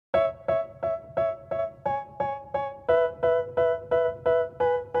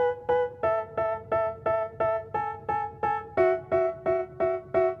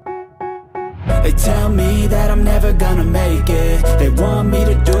They tell me that I'm never gonna make it. They want me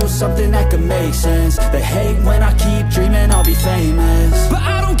to do something that could make sense. They hate when I keep dreaming I'll be famous, but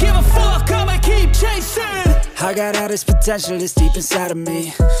I don't give a fuck, I'ma keep chasing. I got all this potential that's deep inside of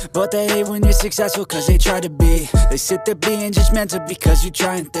me, but they hate when you're successful cause they try to be. They sit there being judgmental because you're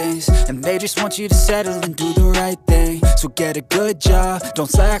trying things, and they just want you to settle and do the right thing. So get a good job, don't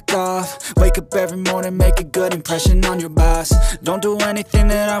slack off. Wake up every morning, make a good impression on your boss. Don't do anything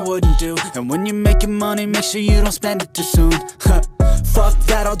that I wouldn't do, and when you're making money, make sure you don't spend it too soon. Fuck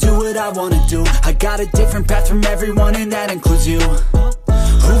that, I'll do what I wanna do. I got a different path from everyone, and that includes you.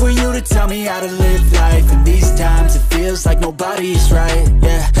 Who are you to tell me how to live life? In these times it feels like nobody's right,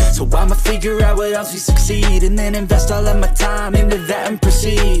 yeah. So I'ma figure out what else we succeed, and then invest all of my time into that and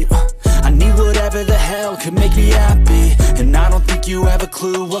proceed. I need whatever the hell could make me happy, and I don't think you have a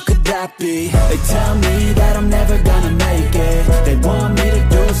clue what could that be. They tell me that I'm never gonna make it. They want me to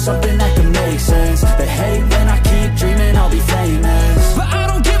do something that could make sense. They hate when I keep dreaming I'll be famous, but I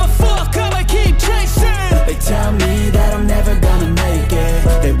don't give a fuck, I'ma keep chasing. They tell me that I'm never gonna make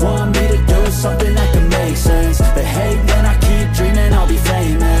it. They want me to do something that could make sense. They hate when I keep dreaming I'll be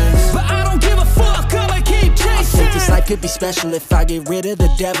famous, but I don't give a fuck, I'ma keep chasing. I think this life could be special if I get rid of the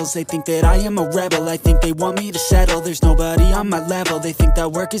devils. They think that I am a rebel, I think they want me to settle. There's nobody on my level. They think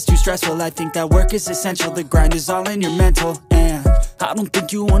that work is too stressful, I think that work is essential. The grind is all in your mental, and I don't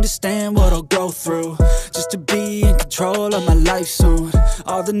think you understand what I'll go through just to be in control of my life soon.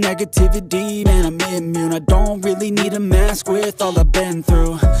 All the negativity, man, I'm immune. I don't really need a mask with all I've been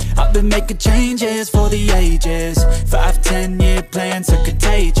through. I've been making changes for the ages. 5-10 year plans are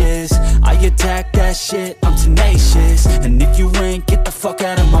contagious. I attack that shit, I'm tenacious. And if you ain't, get the fuck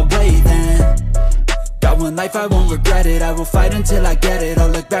out of my way then. Got one life, I won't regret it. I will fight until I get it. I'll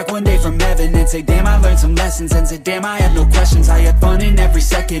look back one day from heaven and say, damn, I learned some lessons. And say, damn, I had no questions. I had fun in every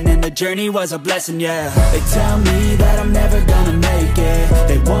second, and the journey was a blessing, yeah. They tell me that I'm never gonna make it.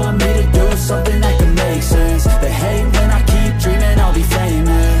 They want me to do something that can make sense. They hate when I keep dreaming I'll be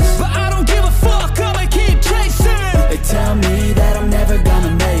famous, but I don't give a fuck, I'ma keep chasing. They tell me that I'm never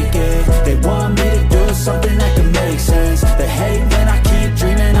gonna make it. They want me to do something that can make sense. They hate when I keep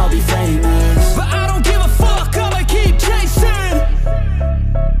dreaming I'll be famous, but I don't give a fuck, I'ma keep chasing.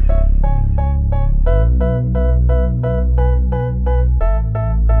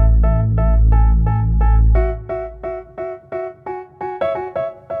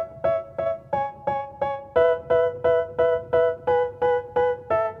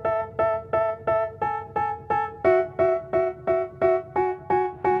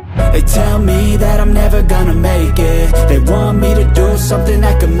 They tell me that I'm never gonna make it. They want me to do something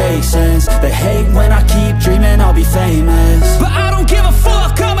that could make sense. They hate when I keep dreaming I'll be famous, but I don't give a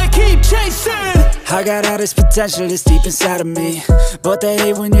fuck, I'ma keep chasing. I got all this potential that's deep inside of me, but they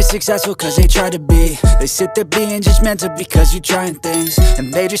hate when you're successful cause they try to be. They sit there being judgmental because you're trying things,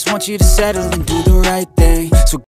 and they just want you to settle and do the right thing.